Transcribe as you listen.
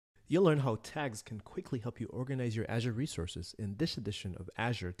You'll learn how tags can quickly help you organize your Azure resources in this edition of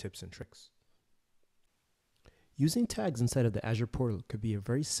Azure Tips and Tricks. Using tags inside of the Azure portal could be a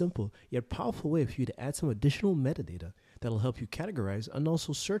very simple yet powerful way for you to add some additional metadata that'll help you categorize and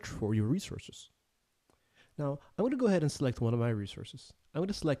also search for your resources. Now, I'm going to go ahead and select one of my resources. I'm going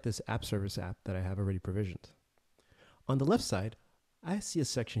to select this app service app that I have already provisioned. On the left side, I see a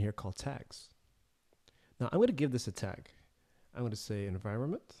section here called tags. Now, I'm going to give this a tag. I'm going to say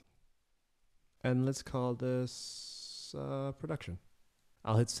environment, and let's call this production.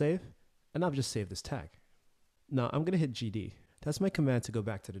 I'll hit save, and I'll just save this tag. Now, I'm going to hit GD. That's my command to go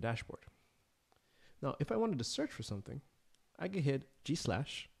back to the dashboard. Now, if I wanted to search for something, I can hit G/.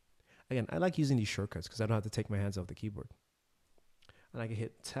 Again, I like using these shortcuts because I don't have to take my hands off the keyboard. And I can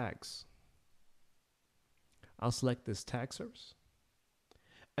hit tags. I'll select this tag service.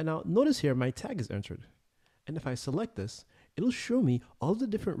 And now notice here my tag is entered. And if I select this, it'll show me all the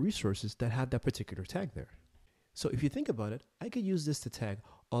different resources that have that particular tag there. So if you think about it, I could use this to tag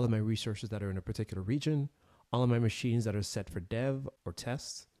all of my resources that are in a particular region, all of my machines that are set for dev or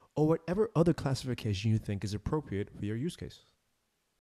tests, or whatever other classification you think is appropriate for your use case.